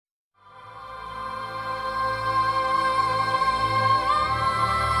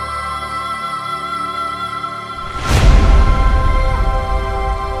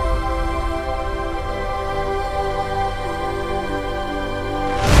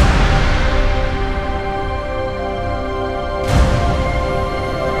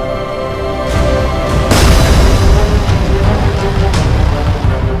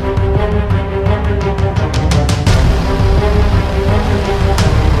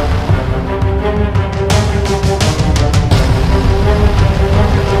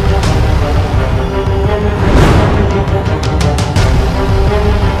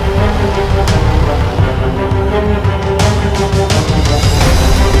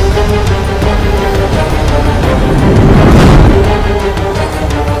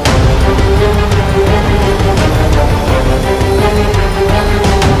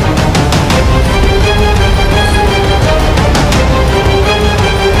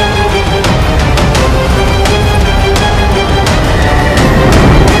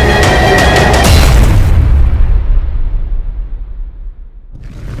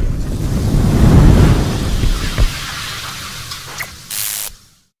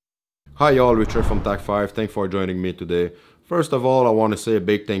Hi y'all, Richard from Tech5. Thanks for joining me today. First of all, I want to say a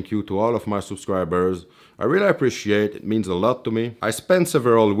big thank you to all of my subscribers. I really appreciate it. It means a lot to me. I spent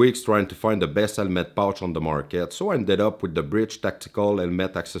several weeks trying to find the best helmet pouch on the market, so I ended up with the Bridge Tactical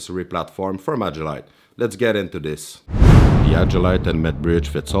Helmet Accessory Platform from Agilite. Let's get into this. The Agilite Helmet Bridge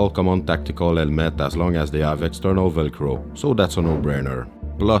fits all common tactical helmet as long as they have external Velcro, so that's a no-brainer.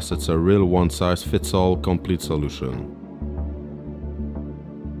 Plus, it's a real one-size-fits-all complete solution.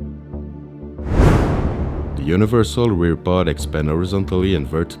 The universal rear pod expands horizontally and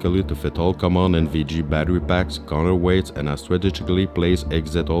vertically to fit all common NVG battery packs, counterweights, and has strategically placed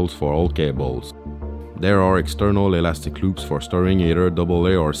exit holes for all cables. There are external elastic loops for storing either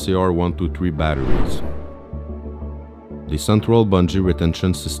AA or CR123 batteries. The central bungee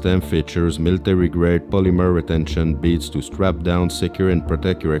retention system features military-grade polymer retention beads to strap down, secure, and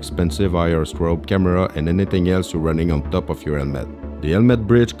protect your expensive IR strobe camera and anything else you're running on top of your helmet. The helmet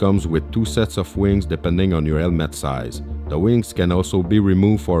bridge comes with 2 sets of wings depending on your helmet size. The wings can also be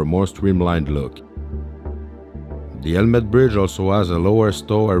removed for a more streamlined look. The helmet bridge also has a lower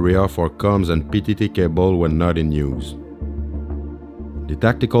stow area for comms and PTT cable when not in use. The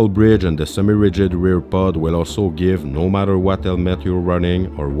tactical bridge and the semi-rigid rear pod will also give, no matter what helmet you're running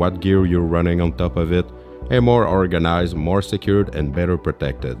or what gear you're running on top of it, a more organized, more secured, and better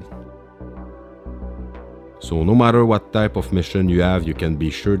protected. So no matter what type of mission you have, you can be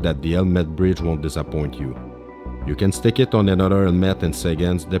sure that the helmet bridge won't disappoint you. You can stick it on another helmet in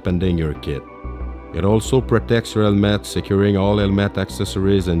seconds depending your kit. It also protects your helmet, securing all helmet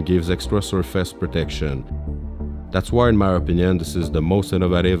accessories and gives extra surface protection. That's why, in my opinion, this is the most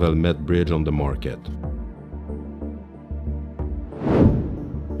innovative helmet bridge on the market.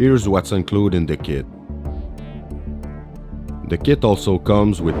 Here's what's included in the kit. The kit also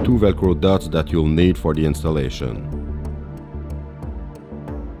comes with 2 Velcro dots that you'll need for the installation.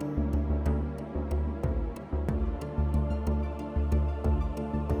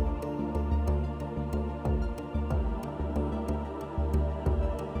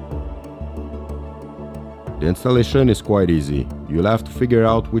 The installation is quite easy. You'll have to figure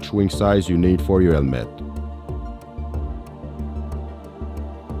out which wing size you need for your helmet.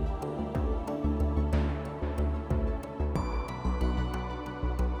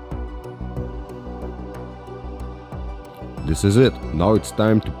 This is it. Now it's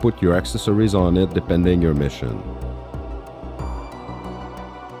time to put your accessories on it depending your mission.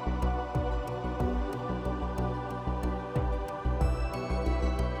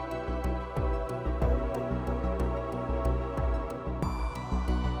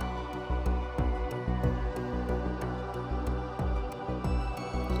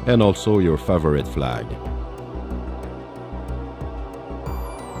 And also your favorite flag.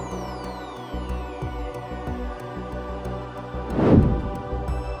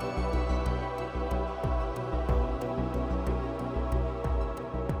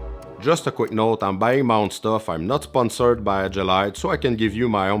 Just a quick note, I'm buying my own stuff. I'm not sponsored by Agilite, so I can give you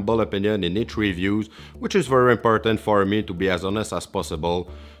my humble opinion in each reviews, which is very important for me to be as honest as possible.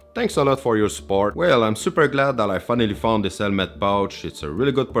 Thanks a lot for your support. Well, I'm super glad that I finally found this helmet pouch. It's a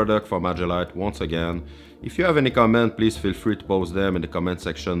really good product from Agilite once again. If you have any comment, please feel free to post them in the comment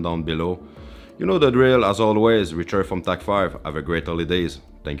section down below. You know the drill. As always, Richard from Tech5. Have a great holidays.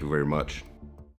 Thank you very much.